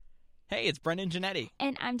Hey, it's Brendan Janetti.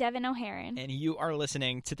 And I'm Devin O'Haron. And you are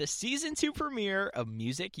listening to the Season 2 premiere of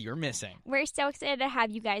Music You're Missing. We're so excited to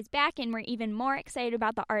have you guys back, and we're even more excited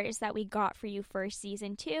about the artists that we got for you for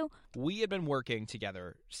Season 2. We had been working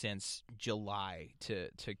together since July to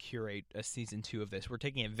curate a Season 2 of this. We're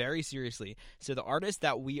taking it very seriously. So the artists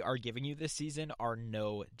that we are giving you this season are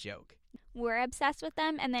no joke. We're obsessed with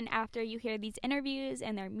them, and then after you hear these interviews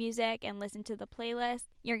and their music and listen to the playlist,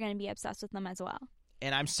 you're going to be obsessed with them as well.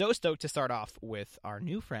 And I'm so stoked to start off with our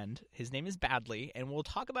new friend. His name is Badly, and we'll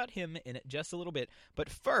talk about him in just a little bit. But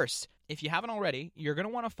first, if you haven't already, you're going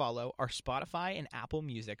to want to follow our Spotify and Apple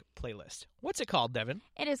Music playlist. What's it called, Devin?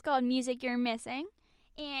 It is called Music You're Missing,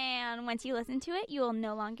 and once you listen to it, you will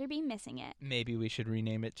no longer be missing it. Maybe we should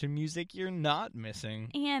rename it to Music You're Not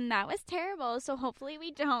Missing. And that was terrible, so hopefully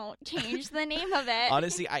we don't change the name of it.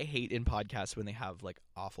 Honestly, I hate in podcasts when they have,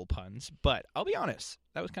 awful puns. But I'll be honest,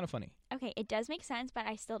 that was kind of funny. Okay, it does make sense, but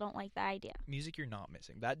I still don't like the idea. Music You're Not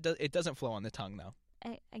Missing. It doesn't flow on the tongue, though.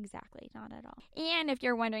 Exactly, not at all. And if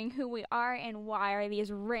you're wondering who we are and why are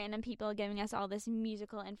these random people giving us all this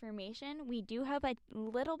musical information, we do have a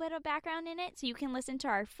little bit of background in it, so you can listen to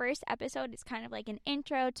our first episode. It's kind of like an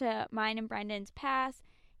intro to mine and Brendan's past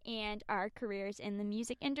and our careers in the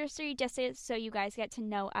music industry, just so you guys get to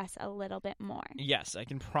know us a little bit more. Yes, I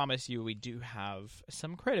can promise you we do have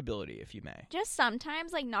some credibility, if you may. Just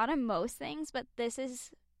sometimes, not on most things, but this is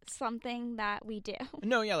something that we do.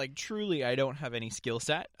 No, yeah, truly I don't have any skill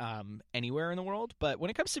set anywhere in the world, but when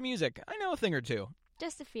it comes to music, I know a thing or two.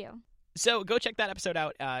 Just a few. So go check that episode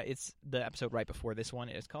out. It's the episode right before this one.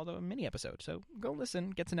 It's called a mini episode. So go listen,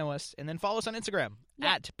 get to know us, and then follow us on Instagram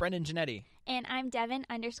at Brendan Janetti. And I'm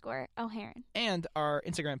Devin_O'Haron. And our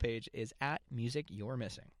Instagram page is at Music You're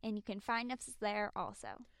Missing. And you can find us there also.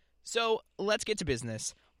 So let's get to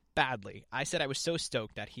business. Badly. I said I was so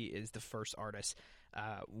stoked that he is the first artist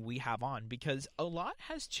we have on because a lot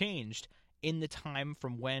has changed in the time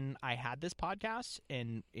from when I had this podcast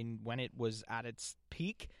and in when it was at its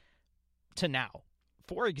peak to now.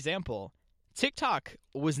 For example, TikTok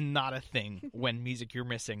was not a thing when Music You're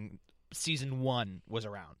Missing Season 1 was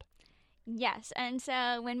around. Yes, and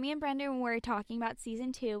so when me and Brendan were talking about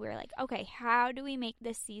Season 2, we were like, okay, how do we make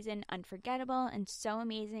this season unforgettable and so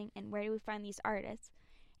amazing, and where do we find these artists?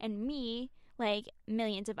 And me, like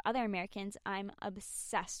millions of other Americans, I'm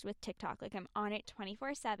obsessed with TikTok. I'm on it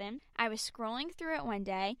 24/7. I was scrolling through it one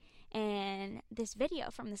day, and this video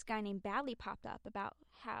from this guy named Badly popped up about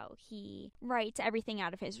how he writes everything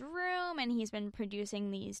out of his room, and he's been producing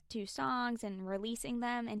these 2 songs and releasing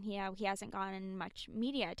them, and he hasn't gotten much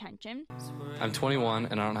media attention. I'm 21,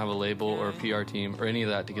 and I don't have a label or a PR team or any of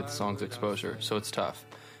that to get the songs exposure, so it's tough.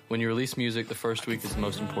 When you release music, the first week is the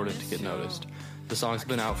most important to get noticed. The songs have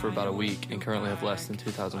been out for about a week and currently have less than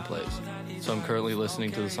 2,000 plays. So I'm currently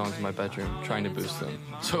listening to the songs in my bedroom, trying to boost them.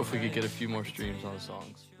 So if we could get a few more streams on the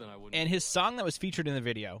songs, then I would. And his song that was featured in the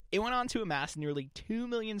video, it went on to amass nearly 2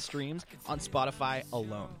 million streams on Spotify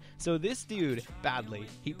alone. So this dude, Badly,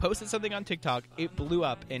 he posted something on TikTok, it blew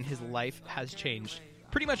up, and his life has changed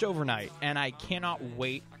pretty much overnight. And I cannot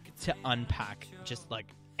wait to unpack just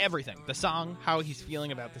everything. The song, how he's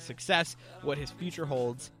feeling about the success, what his future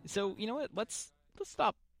holds. So, you know what? Let's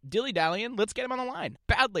stop dilly-dallying. Let's get him on the line.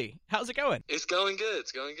 Badly, how's it going? It's going good.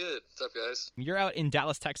 It's going good. What's up, guys? You're out in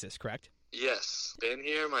Dallas, Texas, correct? Yes. Been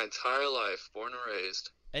here my entire life. Born and raised.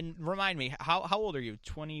 And remind me, how old are you?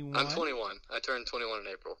 21? I'm 21. I turned 21 in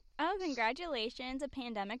April. Oh, congratulations. A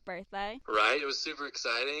pandemic birthday. Right. It was super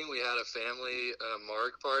exciting. We had a family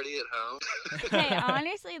marg party at home. Hey,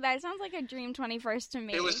 honestly, that sounds like a dream 21st to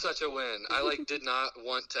me. It was such a win. I, did not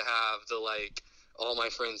want to have the, all my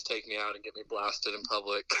friends take me out and get me blasted in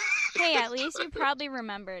public. Hey, at least you probably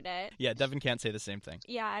remembered it. Yeah, Devin can't say the same thing.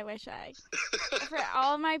 Yeah, I wish I. For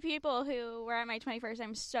all my people who were at my 21st,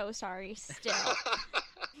 I'm so sorry still.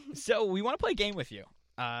 So we want to play a game with you.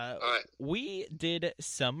 All right. We did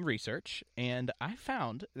some research, and I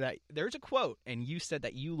found that there's a quote, and you said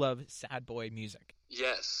that you love sad boy music.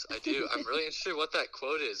 Yes, I do. I'm really interested what that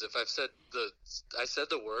quote is. If I said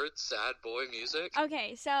the word sad boy music.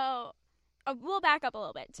 Okay, so we'll back up a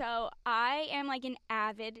little bit. So I am an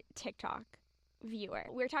avid TikTok viewer.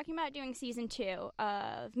 We're talking about doing Season 2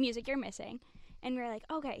 of Music You're Missing. And we're like,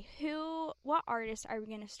 okay, what artist are we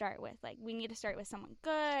going to start with? We need to start with someone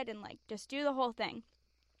good and, just do the whole thing.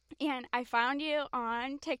 And I found you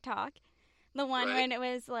on TikTok, the one when it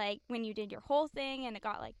was, when you did your whole thing and it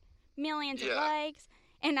got, millions of likes.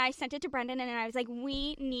 And I sent it to Brendan, and I was like,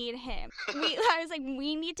 we need him. I was like,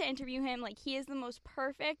 we need to interview him. He is the most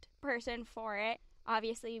perfect person for it.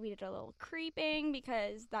 Obviously, we did a little creeping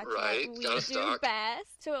because that's Right, what we gotta do stalk.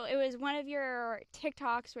 best. So it was one of your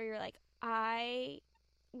TikToks where you're like, I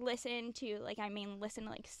listen to like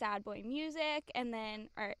sad boy music, and then,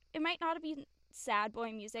 or it might not have been sad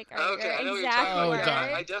boy music or Okay, your I know what you're exact talking about. Oh, words.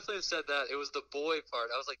 God. I definitely have said that. It was the boy part.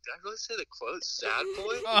 I was like, did I really say the quote sad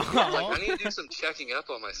boy? Oh. Like, I need to do some checking up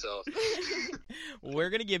on myself. We're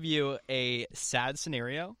going to give you a sad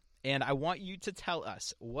scenario, and I want you to tell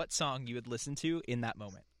us what song you would listen to in that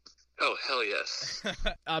moment. Oh, hell yes.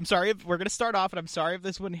 I'm sorry if we're going to start off, and I'm sorry if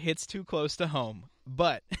this one hits too close to home,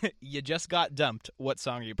 but you just got dumped. What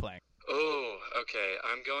song are you playing? Oh, okay.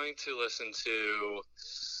 I'm going to listen to...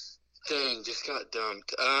 Dang, just got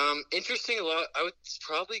dumped. Interesting a lot. I would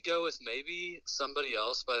probably go with maybe Somebody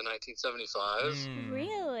Else by the 1975.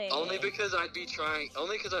 Really? Only because I've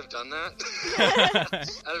done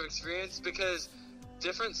that out of experience, because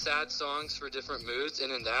different sad songs for different moods,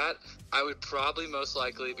 and in that, I would probably most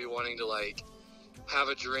likely be wanting to, like, have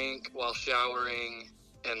a drink while showering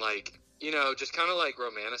and, like, you know, just kind of like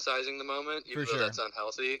romanticizing the moment, even For though sure. that's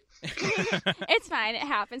unhealthy. It's fine. It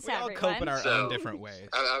happens We to all everyone. cope in our So- own different ways.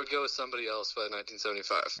 I would go with Somebody Else by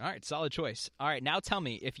 1975. All right, solid choice. All right, now tell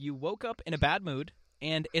me, if you woke up in a bad mood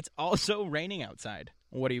and it's also raining outside,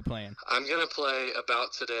 what are you playing? I'm going to play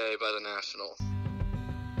About Today by The National.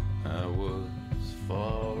 I was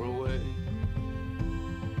far away.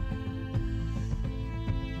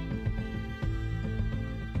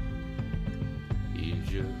 He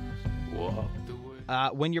just walked away.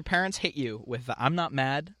 When your parents hit you with the, I'm not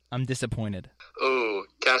mad, I'm disappointed. Oh,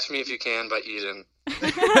 Catch Me If You Can by Eden.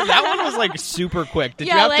 That one was like super quick. Did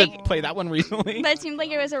Yeah, you have to like- play that one recently? That seemed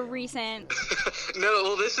like it was a recent. No,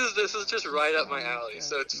 well, this is just right up my alley,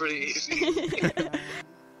 so it's pretty easy.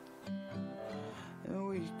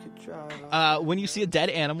 When you see a dead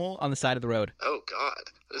animal on the side of the road. Oh, God.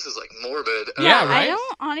 This is, like, morbid. Yeah, right?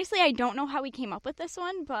 I don't know how we came up with this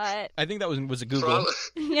one, but I think that was a Google. Probably,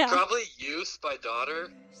 yeah. probably Youth by Daughter.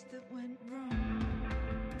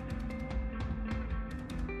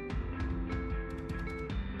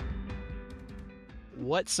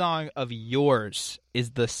 What song of yours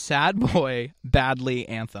is the sad boy badly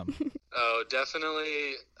anthem? Oh,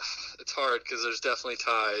 definitely. It's hard because there's definitely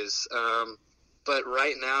ties. But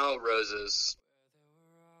right now, Roses.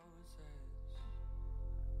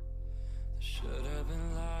 Should have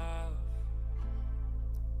been love.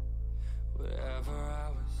 Whatever I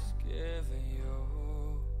was giving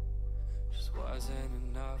you just wasn't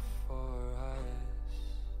enough for us.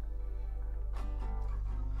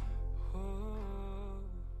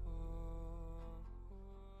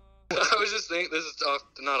 I was just thinking, this is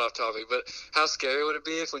not off topic, but how scary would it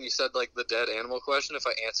be if when you said, like, the dead animal question, if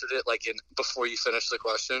I answered it, like, before you finished the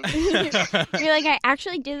question? You're like, I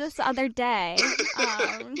actually did this the other day.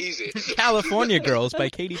 Easy. California Girls by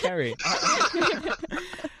Katy Perry.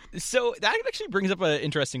 So that actually brings up an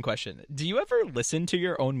interesting question. Do you ever listen to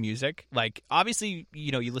your own music? Like, obviously,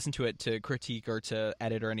 you know, you listen to it to critique or to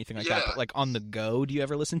edit or anything like that, Yeah. but like on the go, do you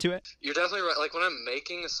ever listen to it? You're definitely right. Like, when I'm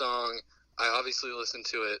making a song, I obviously listen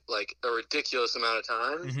to it, like, a ridiculous amount of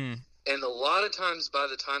times. Mm-hmm. And a lot of times, by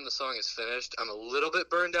the time the song is finished, I'm a little bit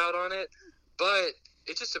burned out on it. But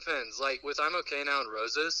it just depends. Like, with I'm Okay Now and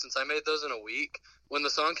Roses, since I made those in a week, when the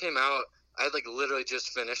song came out, I had, like, literally just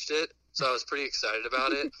finished it. So I was pretty excited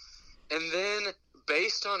about it. And then,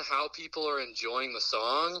 based on how people are enjoying the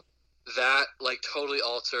song, that, like, totally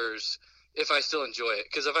alters if I still enjoy it.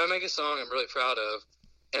 Because if I make a song I'm really proud of,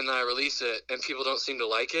 and then I release it, and people don't seem to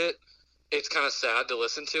like it, it's kind of sad to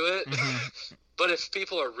listen to it. Mm-hmm. But if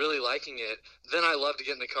people are really liking it, then I love to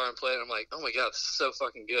get in the car and play it. And I'm like, oh my God, this is so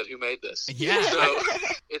fucking good. Who made this? Yeah. So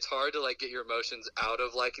it's hard to, like, get your emotions out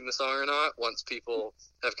of liking the song or not once people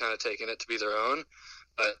have kind of taken it to be their own.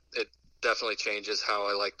 But it definitely changes how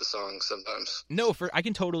I like the song sometimes. No, I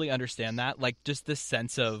can totally understand that. Like, just this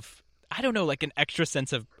sense of, I don't know, like an extra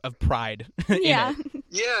sense of pride. in Yeah. it.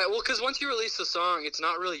 Yeah, well, because once you release the song, it's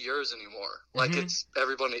not really yours anymore. Like, Mhm. it's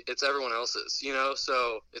everyone else's, you know?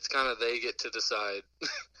 So it's kind of they get to decide.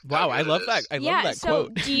 Wow, how I good love it that. is. I love Yeah, that so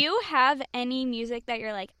quote. do you have any music that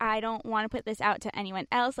you're like, I don't want to put this out to anyone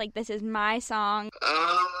else? Like, this is my song.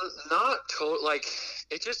 Not like,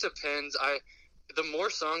 it just depends. The more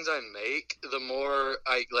songs I make, the more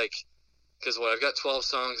I, like, because I've got 12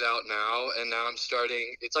 songs out now, and now I'm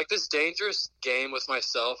starting, it's like this dangerous game with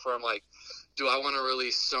myself where I'm like, do I want to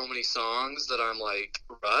release so many songs that I'm like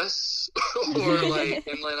Russ? Or like,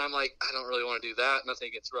 and then I'm like, I don't really want to do that. Nothing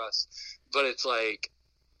against Russ. But it's like,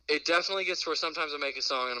 it definitely gets to where sometimes I make a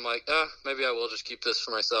song and I'm like, maybe I will just keep this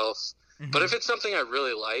for myself. But if it's something I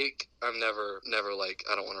really like, I'm never like,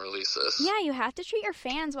 I don't want to release this. Yeah, you have to treat your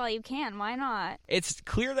fans while you can. Why not? It's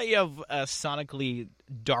clear that you have a sonically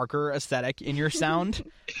darker aesthetic in your sound.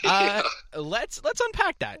 Yeah. Let's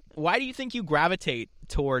unpack that. Why do you think you gravitate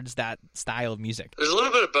towards that style of music? There's a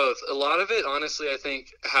little bit of both. A lot of it, honestly, I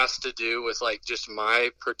think has to do with like just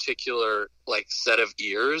my particular like set of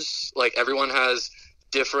ears. Like everyone has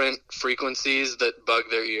different frequencies that bug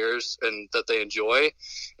their ears and that they enjoy.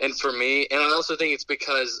 And for me, and I also think it's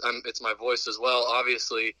because it's my voice as well,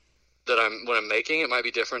 obviously, that when I'm making it might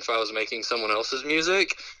be different if I was making someone else's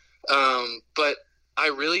music. But I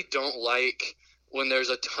really don't like when there's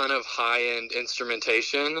a ton of high-end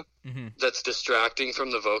instrumentation that's distracting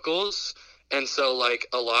from the vocals. And so like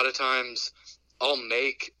a lot of times I'll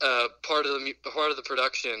make part of the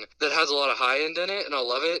production that has a lot of high end in it, and I'll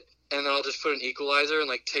love it, and then I'll just put an equalizer and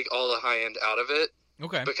like take all the high end out of it.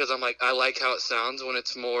 Okay. Because I'm like, I like how it sounds when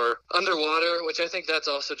it's more underwater, which I think that's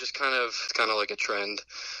also just kind of like a trend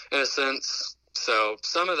in a sense. So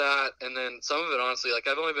some of that, and then some of it, honestly, like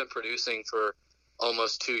I've only been producing for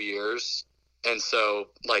almost 2 years. And so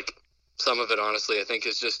like some of it, honestly, I think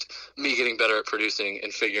is just me getting better at producing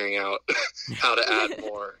and figuring out how to add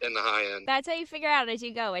more in the high end. That's how you figure out as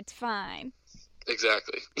you go. It's fine.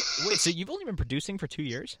 Exactly. Wait, so you've only been producing for 2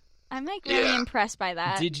 years? I'm like really impressed by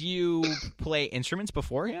that. Did you play instruments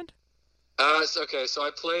beforehand? Okay, so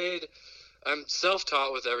I'm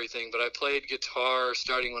self-taught with everything, but I played guitar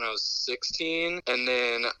starting when I was 16, and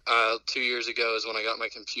then 2 years ago is when I got my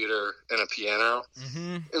computer and a piano,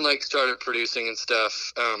 and like started producing and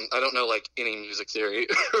stuff. I don't know like any music theory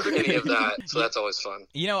or any of that, so that's always fun.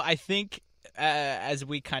 You know, I think as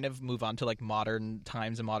we kind of move on to like modern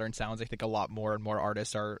times and modern sounds, I think a lot more and more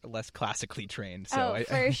artists are less classically trained. So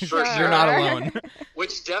for sure. You're not alone.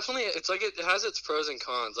 Which definitely, it's like it has its pros and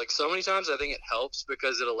cons. Like so many times I think it helps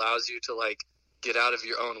because it allows you to like get out of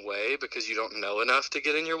your own way because you don't know enough to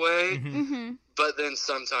get in your way. But then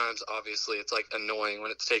sometimes obviously it's like annoying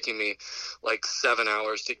when it's taking me like 7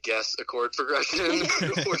 hours to guess a chord progression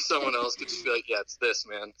or someone else could just be like, yeah, it's this,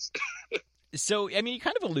 man. So, I mean, you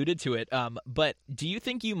kind of alluded to it, but do you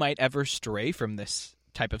think you might ever stray from this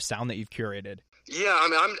type of sound that you've curated? Yeah, I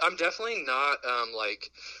mean, I'm definitely not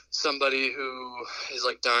like somebody who is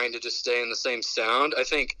like dying to just stay in the same sound. I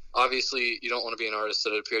think obviously you don't want to be an artist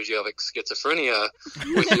that it appears you have like schizophrenia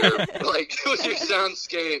with your like with your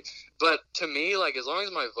soundscape. But to me, like as long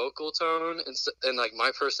as my vocal tone and like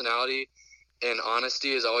my personality and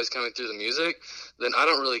honesty is always coming through the music, then I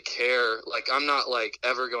don't really care. Like I'm not like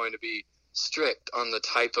ever going to be strict on the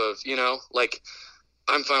type of, you know, like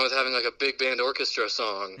I'm fine with having like a big band orchestra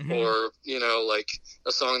song or, you know, like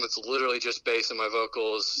a song that's literally just bass and my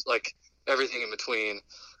vocals, like everything in between.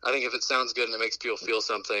 I think if it sounds good and it makes people feel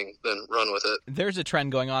something, then run with it. There's a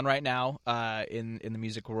trend going on right now in the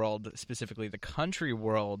music world, specifically the country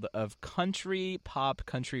world, of country pop,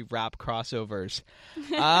 country rap crossovers.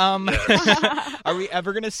 Are we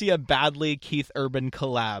ever going to see a Badly Keith Urban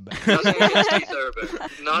collab? Nothing against Keith Urban.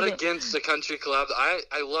 Not against the country collab.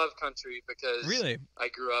 I love country because really? I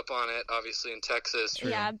grew up on it, obviously in Texas.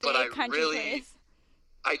 Yeah, big but I country place.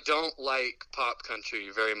 I don't like pop country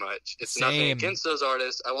very much. It's Same. Nothing against those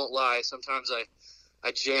artists. I won't lie. Sometimes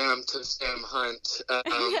I jam to Sam Hunt,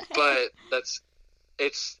 but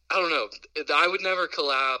I don't know. I would never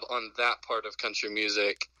collab on that part of country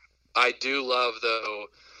music. I do love, though,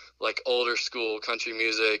 like older school country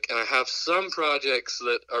music, and I have some projects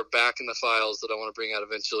that are back in the files that I want to bring out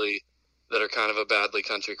eventually that are kind of a Badly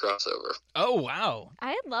country crossover. Oh, wow.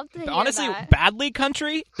 I'd love to hear Honestly, that. Badly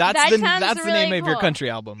Country? That's That the sounds the really name of your cool. country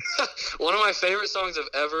album. One of my favorite songs I've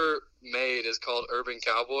ever made is called Urban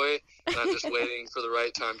Cowboy, and I'm just waiting for the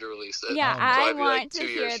right time to release it. Yeah, It'll I probably be, like, want 2 to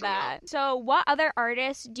years hear from now. that. So what other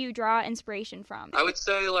artists do you draw inspiration from? I would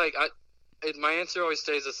say, like, my answer always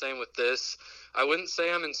stays the same with this. I wouldn't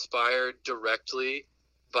say I'm inspired directly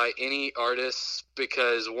by any artists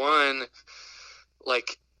because, one,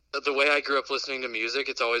 like, the way I grew up listening to music,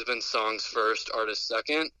 it's always been songs first, artist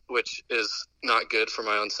second, which is not good for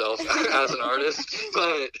my own self as an artist.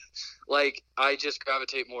 But, like, I just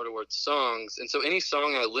gravitate more towards songs. And so any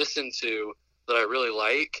song I listen to that I really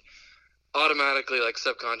like automatically, like,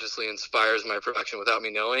 subconsciously inspires my production without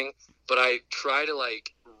me knowing. But I try to,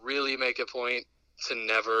 like, really make a point to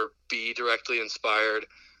never be directly inspired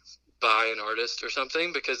by an artist or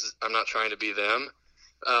something because I'm not trying to be them.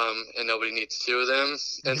 and nobody needs two of them.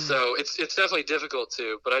 And so it's definitely difficult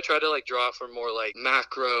too, but I try to like draw from more like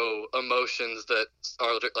macro emotions that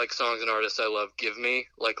are like songs and artists I love give me,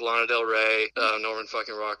 like Lana Del Rey, Norman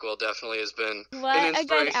fucking Rockwell definitely has been What an a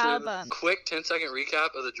good inspiration. album. Quick 10-second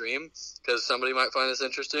recap of the dream, because somebody might find this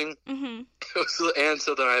interesting. Mm-hmm. And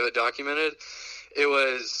so then I have it documented. It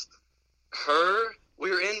was her,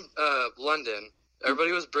 we were in London,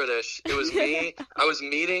 everybody was British, it was me, I was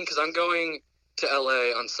meeting, because I'm going to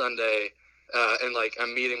LA on Sunday, and like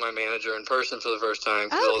I'm meeting my manager in person for the first time.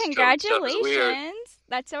 Oh, congratulations.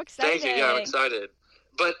 That's so exciting. Thank you. Yeah, I'm excited.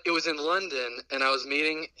 But it was in London, and I was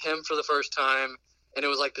meeting him for the first time, and it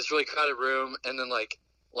was like this really crowded room, and then like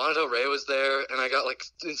Lana Del Rey was there, and I got like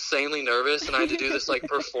insanely nervous, and I had to do this like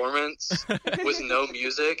performance with no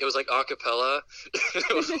music. It was like a cappella.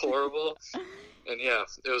 It was horrible. And yeah,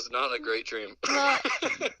 it was not a great dream. Well,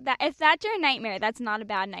 if that's your nightmare, that's not a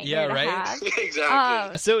bad nightmare to have.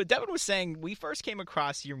 Exactly. So Devin was saying we first came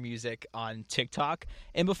across your music on TikTok,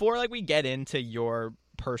 and before like we get into your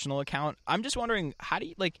personal account, I'm just wondering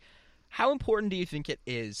how important do you think it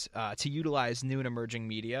is to utilize new and emerging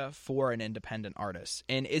media for an independent artist?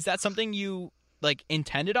 And is that something you like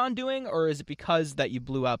intended on doing, or is it because that you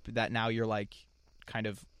blew up that now you're like kind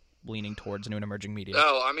of leaning towards new and emerging media?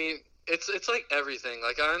 No, I mean, it's like everything.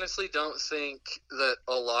 Like, I honestly don't think that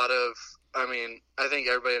a lot of, I think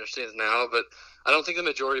everybody understands now, but I don't think the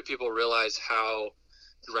majority of people realize how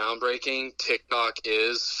groundbreaking TikTok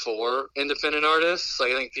is for independent artists.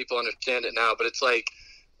 Like, I think people understand it now, but it's like,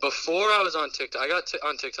 before I was on TikTok, I got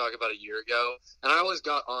on TikTok about a year ago, and I always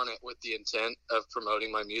got on it with the intent of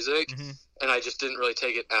promoting my music, and I just didn't really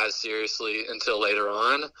take it as seriously until later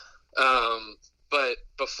on. But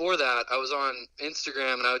before that, I was on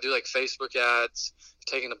Instagram, and I would do like Facebook ads,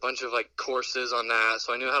 taking a bunch of like courses on that,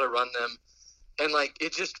 so I knew how to run them. And like,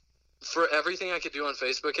 it just, for everything I could do on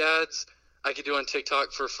Facebook ads, I could do on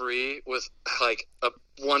TikTok for free with like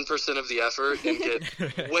 1% of the effort and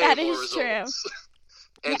get way more results.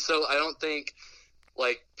 And so I don't think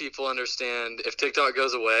like people understand if TikTok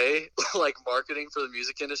goes away, like marketing for the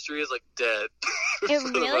music industry is like dead. It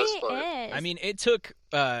really is. I mean, it took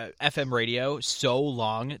FM radio so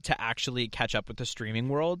long to actually catch up with the streaming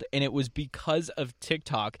world, and it was because of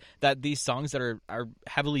TikTok that these songs that are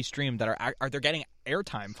heavily streamed that are they're getting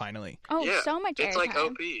airtime finally. Oh, yeah, so much airtime. It's like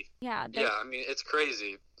OP. Yeah. Yeah, I mean, it's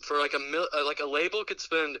crazy. For like a label could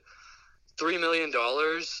spend $3 million,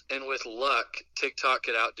 and with luck, TikTok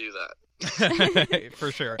could outdo that.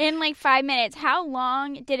 For sure. In like 5 minutes. How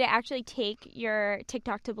long did it actually take your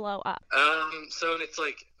TikTok to blow up? So it's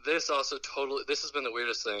like this has been the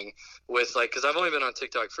weirdest thing with like, because I've only been on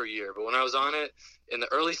TikTok for a year, but when I was on it in the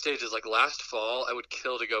early stages, like last fall, I would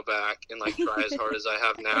kill to go back and like try as hard as I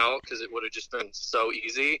have now, because it would have just been so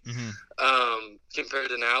easy. Compared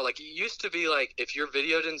to now. Like, it used to be like, if your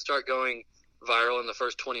video didn't start going viral in the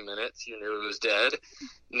first 20 minutes, you knew it was dead.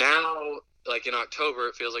 Now, like in October,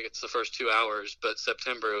 it feels like it's the first 2 hours, but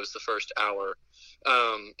September it was the first hour.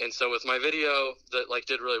 And so with my video that like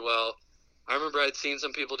did really well, I remember I'd seen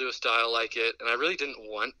some people do a style like it, and I really didn't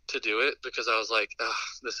want to do it because I was like,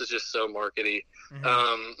 this is just so markety.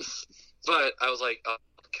 But I was like,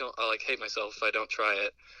 I'll like hate myself if I don't try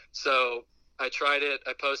it. So I tried it.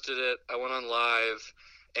 I posted it. I went on live.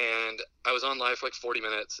 And I was on live for like 40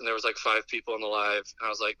 minutes, and there was like 5 people on the live, and I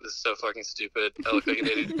was like, this is so fucking stupid. I look like an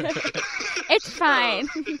idiot. It's fine.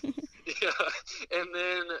 Yeah. And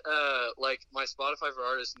then like my Spotify for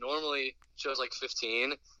Artists normally shows like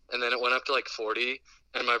 15, and then it went up to like 40,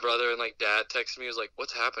 and my brother and like dad texted me, was like,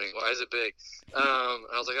 what's happening? Why is it big? And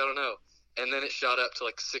I was like, I don't know. And then it shot up to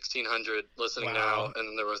like 1,600 listening now, and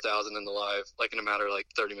then there were 1,000 in the live, like in a matter of like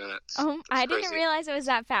 30 minutes. Oh, I didn't realize it was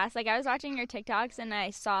that fast. Like, I was watching your TikToks, and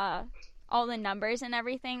I saw all the numbers and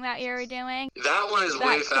everything that you were doing. That one is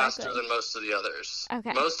way faster than most of the others.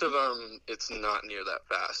 Okay. Most of them, it's not near that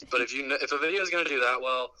fast. But if a video is going to do that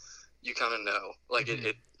well, you kind of know. Like,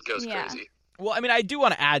 it goes crazy. Well, I mean, I do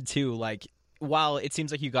want to add, too, like, while it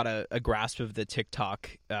seems like you got a grasp of the TikTok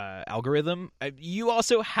algorithm, you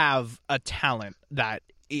also have a talent that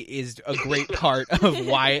is a great part of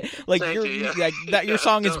why, like, your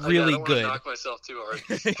song is really good. I don't knock myself too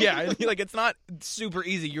hard. Yeah, I mean, like, it's not super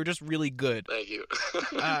easy. You're just really good. Thank you.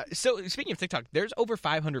 So, speaking of TikTok, there's over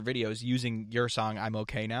 500 videos using your song "I'm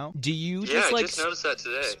Okay Now." Do you just noticed that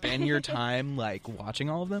today. Spend your time like watching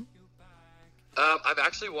all of them? I've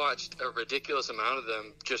actually watched a ridiculous amount of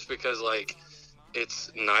them just because, like, it's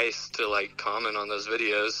nice to, like, comment on those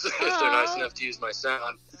videos if they're nice enough to use my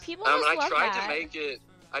sound. People love I tried that.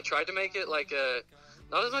 to make it like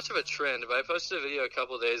not as much of a trend, but I posted a video a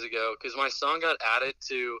couple of days ago because my song got added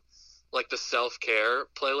to like the self-care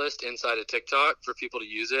playlist inside of TikTok for people to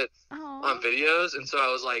use it Oh. on videos. And so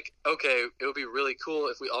I was like, okay, it would be really cool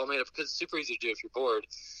if we all made it, because it's super easy to do if you're bored.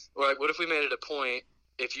 Or like, what if we made it a point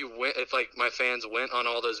if like my fans went on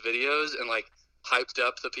all those videos and like hyped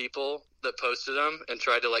up the people that posted them and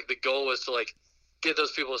tried to like, the goal was to like get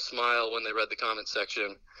those people to smile when they read the comment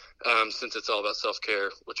section, since it's all about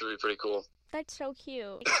self-care, which would be pretty cool. That's so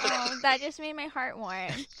cute. Oh, that just made my heart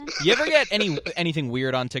warm. You ever get anything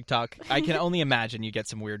weird on TikTok? I can only imagine you get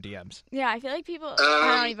some weird DMs. Yeah, I feel like people.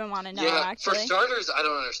 I don't even want to know. Yeah, Actually, for starters, I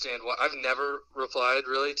don't understand why. I've never replied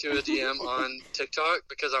really to a DM on TikTok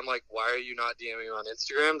because I'm like, why are you not DMing me on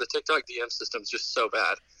Instagram? The TikTok DM system's just so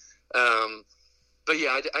bad. But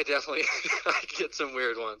yeah, I definitely I get some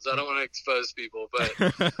weird ones. I don't want to expose people,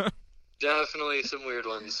 but definitely some weird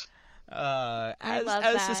ones. As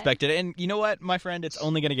that. suspected. And you know what, my friend? It's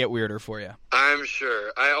only going to get weirder for you. I'm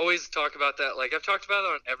sure. I always talk about that. Like, I've talked about it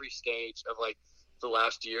on every stage of, like, the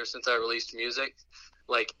last year since I released music.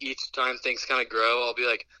 Like, each time things kind of grow, I'll be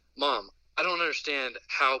like, Mom, I don't understand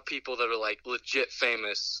how people that are, like, legit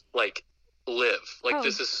famous, like, live. Like,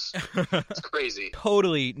 this is it's crazy.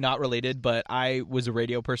 Totally not related, but I was a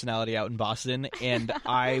radio personality out in Boston, and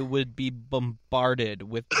I would be bombarded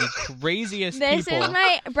with the craziest this people.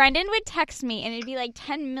 is Brendan would text me, and it'd be like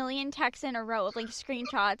 10 million texts in a row of like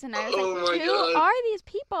screenshots, and I was Oh like, my who God. are these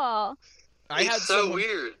people? It's so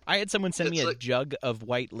weird. I had someone send me It's a like- jug of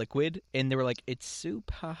white liquid, and they were like, "It's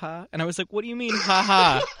soup, haha." And I was like, "What do you mean,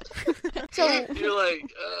 haha?" So You're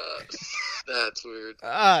like, that's weird.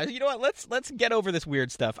 You know what? Let's get over this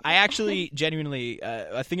weird stuff. I actually genuinely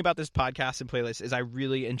a thing about this podcast and playlist is I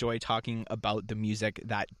really enjoy talking about the music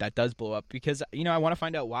that does blow up because I want to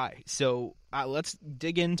find out why. So let's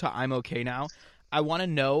dig into I'm Okay Now. I want to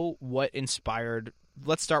know what inspired.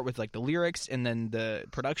 Let's start with like the lyrics and then the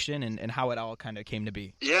production and how it all kind of came to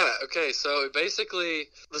be. Yeah, okay, so basically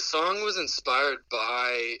the song was inspired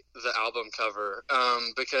by the album cover,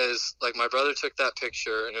 because like my brother took that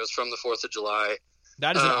picture and it was from the 4th of July.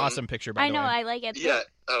 That is an awesome picture, by I the know way. I like it. Yeah.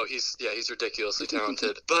 Oh, he's ridiculously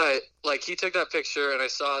talented. But like he took that picture and I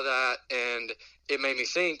saw that and it made me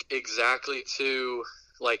think exactly to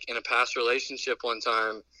like in a past relationship one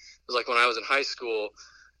time. It was like when I was in high school.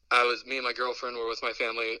 Me and my girlfriend were with my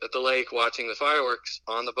family at the lake watching the fireworks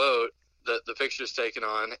on the boat that the picture's taken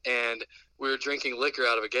on, and we were drinking liquor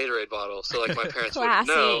out of a Gatorade bottle. So like my parents wouldn't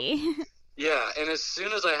know. Classy. Yeah, and as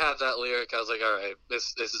soon as I had that lyric, I was like, all right,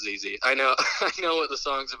 this is easy. I know what the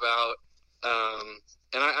song's about.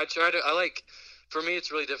 And I try to, for me,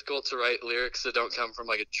 it's really difficult to write lyrics that don't come from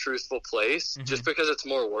like a truthful place, just because it's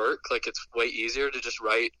more work. Like it's way easier to just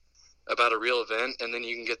write about a real event and then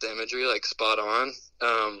you can get the imagery like spot on,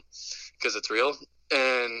 because it's real.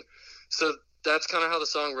 And so that's kind of how the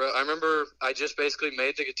song wrote. I remember I just basically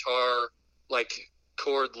made the guitar like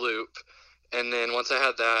chord loop, and then once I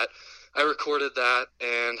had that, I recorded that,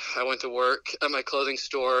 and I went to work at my clothing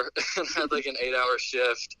store and had like an 8-hour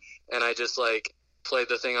shift, and I just like played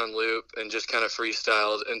the thing on loop and just kind of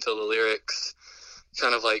freestyled until the lyrics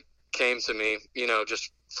kind of like came to me,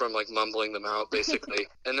 just from like mumbling them out basically.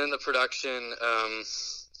 And then the production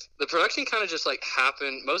kind of just like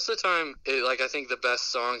happened. Most of the time, I think the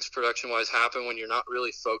best songs production wise happen when you're not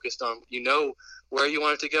really focused on, where you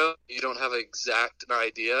want it to go. You don't have an exact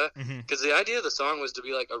idea, because the idea of the song was to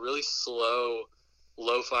be like a really slow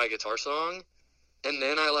lo-fi guitar song. And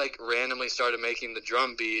then I like randomly started making the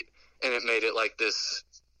drum beat and it made it like this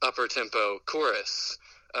upper tempo chorus.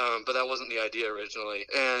 But that wasn't the idea originally.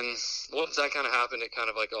 And once that kind of happened, it kind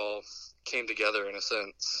of like all came together in a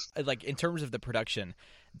sense. Like in terms of the production,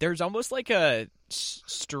 there's almost like a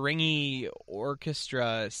stringy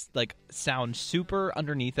orchestra like sound super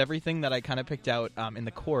underneath everything that I kind of picked out in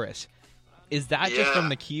the chorus. Is that just from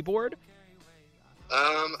the keyboard?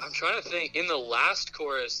 I'm trying to think. In the last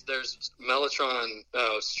chorus, there's Mellotron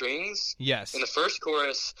strings. Yes. In the first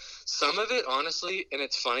chorus, some of it, honestly, and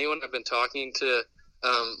it's funny when I've been talking to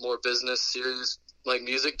more business, serious, like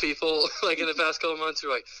music people, like in the past couple of months, who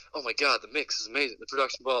are like, oh my God, the mix is amazing, the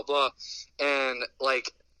production, blah, blah. And like,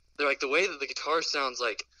 they're like, the way that the guitar sounds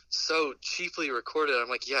like so cheaply recorded. I'm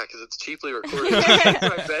like, yeah, because it's cheaply recorded in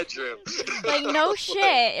my bedroom. Like, no shit.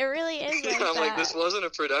 It really is like I'm that. like, this wasn't a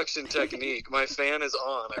production technique. My fan is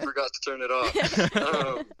on. I forgot to turn it off.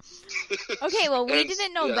 Okay, well, we and-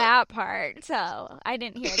 didn't know yeah. that part, so I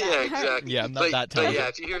didn't hear that. Yeah, exactly. Yeah, I'm not that But talented. yeah,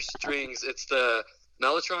 if you hear strings, it's the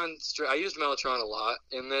Mellotron. I used Mellotron a lot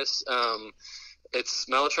in this. It's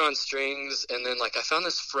Mellotron strings, and then like I found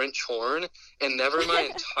this French horn, and never in my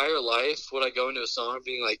entire life would I go into a song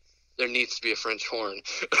being like, there needs to be a French horn.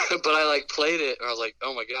 But I like played it, and I was like,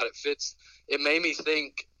 oh my God, it fits it made me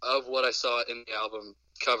think of what I saw in the album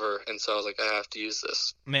cover, and so I was like, I have to use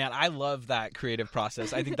this. Man, I love that creative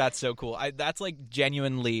process. I think that's so cool. That's like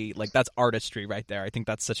genuinely, like, that's artistry right there. I think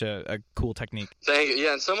that's such a cool technique. Thank you.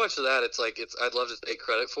 Yeah, and so much of that, it's like, I'd love to take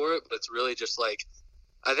credit for it, but it's really just like,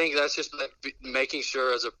 I think that's just like making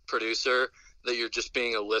sure as a producer that you're just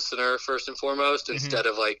being a listener first and foremost, instead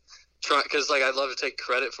of like trying, because like I'd love to take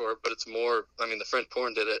credit for it, but it's more, I mean, the French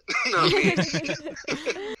porn did it, not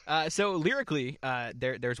me. So lyrically,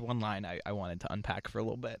 there's one line I wanted to unpack for a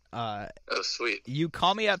little bit. Oh, sweet. You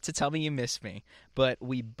call me up to tell me you miss me, but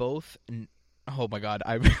we both. Oh my God!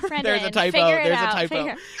 Brendan, there's a typo. figure it There's out. a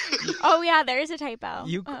typo. Oh yeah, there is a typo.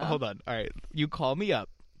 Hold on. All right. You call me up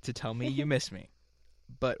to tell me you miss me,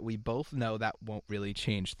 but we both know that won't really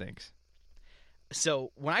change things.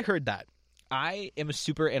 So when I heard that, I am a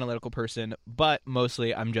super analytical person, but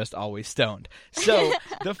mostly I'm just always stoned. So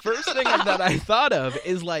the first thing that I thought of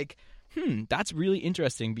is like, that's really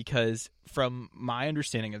interesting, because from my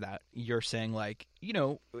understanding of that, you're saying like, you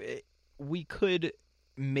know, we could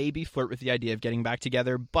maybe flirt with the idea of getting back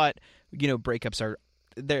together, but, you know, breakups are,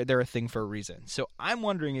 they're a thing for a reason. So I'm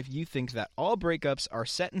wondering if you think that all breakups are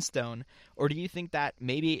set in stone, or do you think that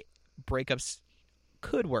maybe breakups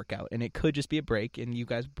could work out and it could just be a break and you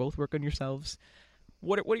guys both work on yourselves?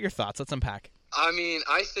 What are your thoughts? Let's unpack. I mean,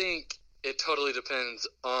 I think it totally depends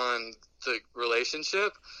on the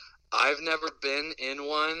relationship. I've never been in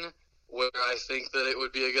one where I think that it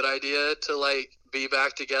would be a good idea to like be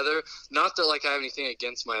back together. Not that like I have anything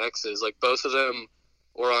against my exes. Like both of them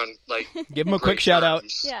were on like give them a quick shout out.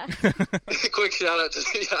 Yeah. Quick shout out to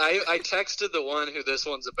I texted the one who this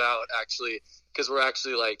one's about, actually, because we're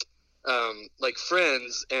actually like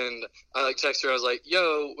friends, and I like texted her. I was like,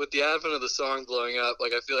 yo, with the advent of the song blowing up,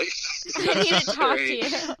 like I feel like I need to talk to you.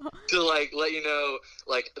 to like let you know,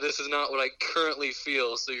 like, this is not what I currently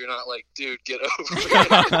feel, so you're not like, dude, get over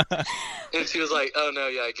it. And she was like, oh no,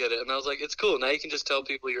 yeah, I get it. And I was like, it's cool, now you can just tell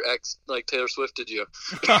people your ex like Taylor Swift did you.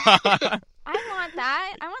 I want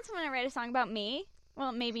that. I want someone to write a song about me.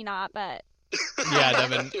 Well, maybe not, but Yeah,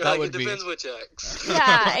 Devin, that like, would it be. depends which ex.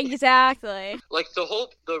 yeah, exactly. Like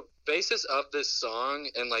the basis of this song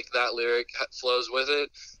and like that lyric flows with it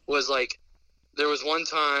was like, there was one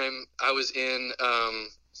time I was in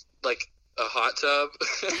like a hot tub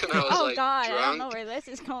and I was Oh like God, drunk. I don't know where this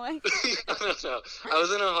is going. No. I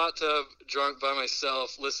was in a hot tub drunk by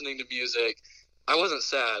myself listening to music. I wasn't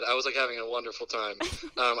sad. I was like having a wonderful time.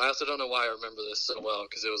 I also don't know why I remember this so well,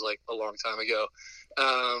 because it was like a long time ago.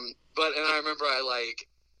 But I remember I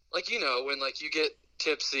like, you know, when like you get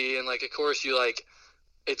tipsy and like, of course you like,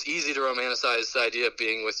 it's easy to romanticize the idea of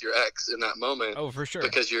being with your ex in that moment. Oh, for sure.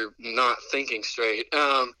 Because you're not thinking straight.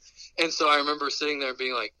 And so I remember sitting there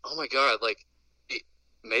being like, oh my God, like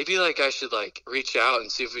maybe like I should like reach out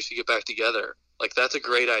and see if we should get back together. Like, that's a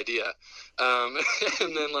great idea.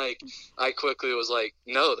 And then like, I quickly was like,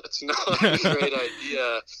 no, that's not a great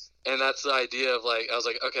idea. And that's the idea of like, I was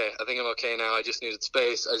like, okay, I think I'm okay now. I just needed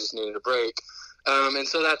space. I just needed a break. And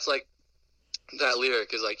so that's like, that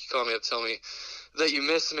lyric is like, you call me up, tell me that you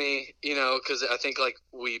miss me, you know, because I think like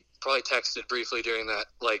we probably texted briefly during that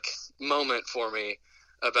like moment for me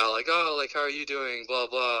about like, oh, like, how are you doing, blah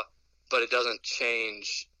blah, but it doesn't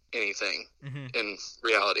change anything in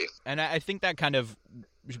reality. And I think that kind of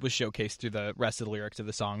was showcased through the rest of the lyrics of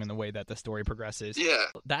the song and the way that the story progresses. Yeah,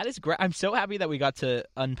 that is great. I'm so happy that we got to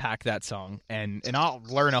unpack that song, and I'll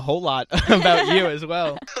learn a whole lot about you as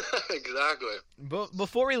well. Exactly. But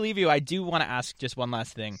before we leave you, I do want to ask just one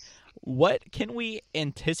last thing. What can we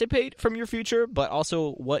anticipate from your future, but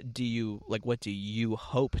also what do you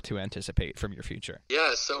hope to anticipate from your future?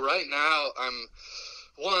 Yeah, so right now I'm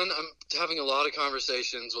having a lot of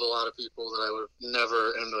conversations with a lot of people that I would have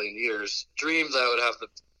never in a million years dreamed that I would have the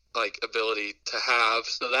like ability to have.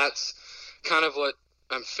 So that's kind of what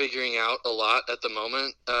I'm figuring out a lot at the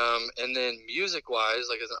moment. And then music wise,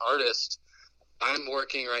 like as an artist, I'm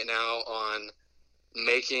working right now on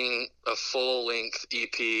making a full-length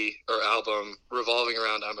EP or album revolving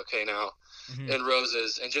around I'm Okay Now and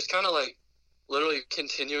Roses, and just kind of like literally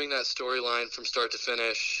continuing that storyline from start to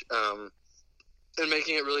finish, and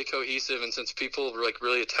making it really cohesive. And since people were like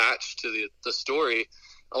really attached to the story,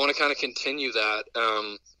 I want to kind of continue that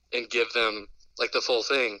and give them like the full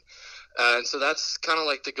thing. And so that's kind of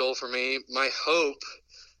like the goal for me. My hope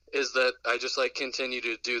is that I just like continue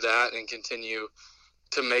to do that and continue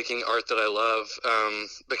to making art that I love,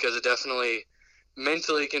 because it definitely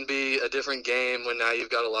mentally can be a different game when now you've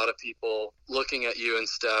got a lot of people looking at you and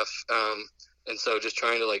stuff. And so just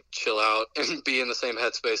trying to like chill out and be in the same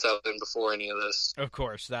headspace I've been before any of this. Of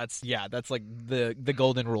course, that's like the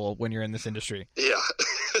golden rule when you're in this industry. Yeah,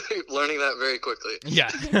 learning that very quickly.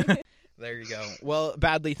 Yeah. There you go. Well,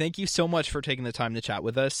 Badly, thank you so much for taking the time to chat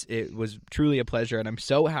with us. It was truly a pleasure, and I'm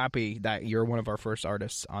so happy that you're one of our first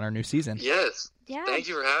artists on our new season. Yes. Yeah. Thank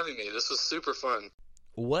you for having me. This was super fun.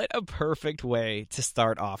 What a perfect way to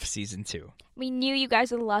start off season 2. We knew you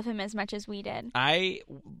guys would love him as much as we did.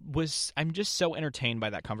 I'm just so entertained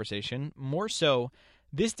by that conversation. More so,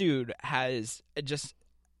 this dude has just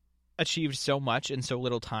achieved so much in so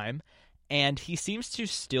little time, and he seems to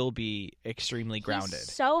still be extremely grounded.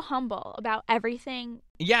 He's so humble about everything.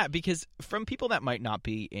 Yeah, because from people that might not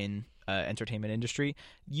be in entertainment industry,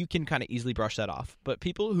 you can kind of easily brush that off. But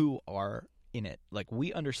people who are in it, like,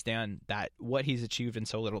 we understand that what he's achieved in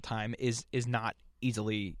so little time is not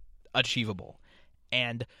easily achievable.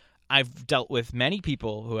 And I've dealt with many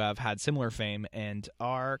people who have had similar fame and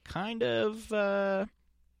are kind of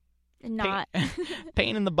Not.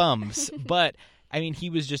 pain in the bums. But I mean, he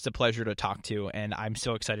was just a pleasure to talk to, and I'm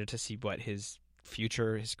so excited to see what his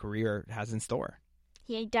future, his career has in store.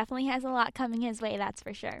 He definitely has a lot coming his way, that's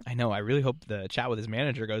for sure. I know. I really hope the chat with his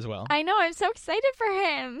manager goes well. I know. I'm so excited for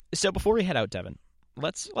him. So before we head out, Devin,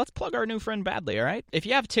 let's plug our new friend Badly, all right? If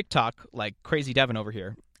you have TikTok, like Crazy Devin over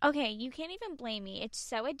here. Okay, you can't even blame me. It's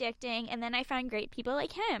so addicting, and then I find great people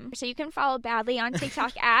like him. So you can follow Badly on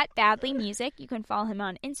TikTok at Badly Music. You can follow him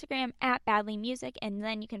on Instagram at Badly Music, and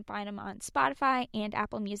then you can find him on Spotify and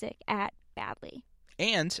Apple Music at Badly.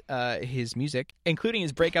 And his music, including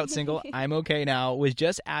his breakout single, I'm Okay Now, was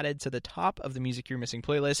just added to the top of the Music You're Missing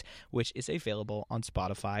playlist, which is available on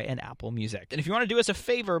Spotify and Apple Music. And if you want to do us a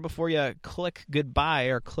favor before you click goodbye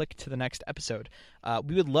or click to the next episode,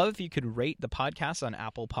 we would love if you could rate the podcast on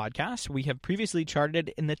Apple Podcasts. We have previously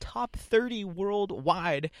charted in the top 30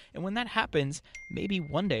 worldwide, and when that happens, maybe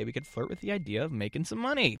one day we could flirt with the idea of making some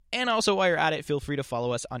money. And also, while you're at it, feel free to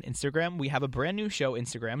follow us on Instagram. We have a brand new show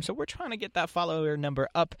Instagram, so we're trying to get that follower number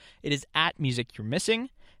up. It is at Music You're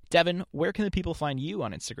Missing. Devin, where can the people find you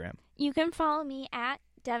on Instagram? You can follow me at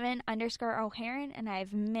Devin_O'Haron, and I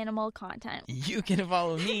have minimal content. You can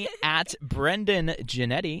follow me at Brendan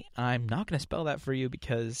Giannetti. I'm not going to spell that for you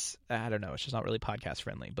because, I don't know, it's just not really podcast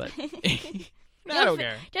friendly, but I don't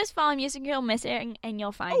care. Just follow Music You're Missing, and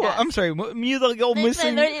you'll find Oh, us. I'm sorry, Music You're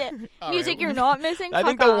Missing. Music You're Not Missing? I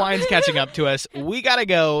think Fuck the off. wine's catching up to us. We got to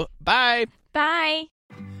go. Bye. Bye.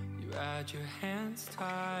 You had your hands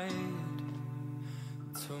tied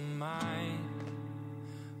to mine.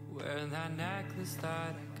 Wearing that necklace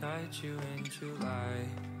that I got you in July.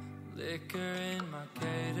 Liquor in my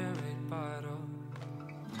Gatorade bottle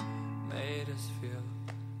made us feel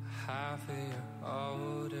half a year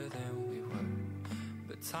older than we were.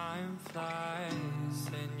 But time flies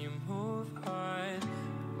and you move on.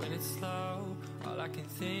 But when it's slow, all I can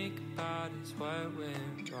think about is what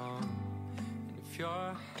went wrong. And if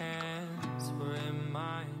your hands were in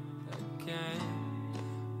mine again,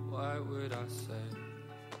 what would I say?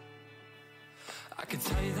 I could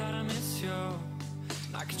tell you that I miss you,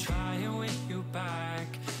 and I could try and win you back,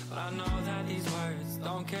 but I know that these words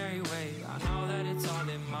don't carry weight. I know that it's all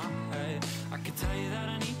in my head. I could tell you that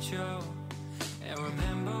I need you, and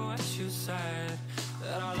remember what you said,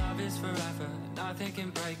 that our love is forever, nothing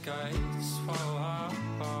can break us. Whoa,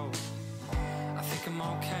 whoa. I think I'm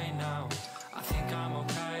okay now. I think I'm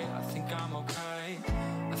okay. I think I'm okay.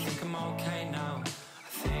 I think I'm okay now.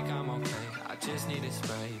 I think I'm okay. I just need a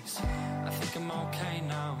space. I think I'm okay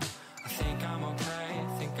now.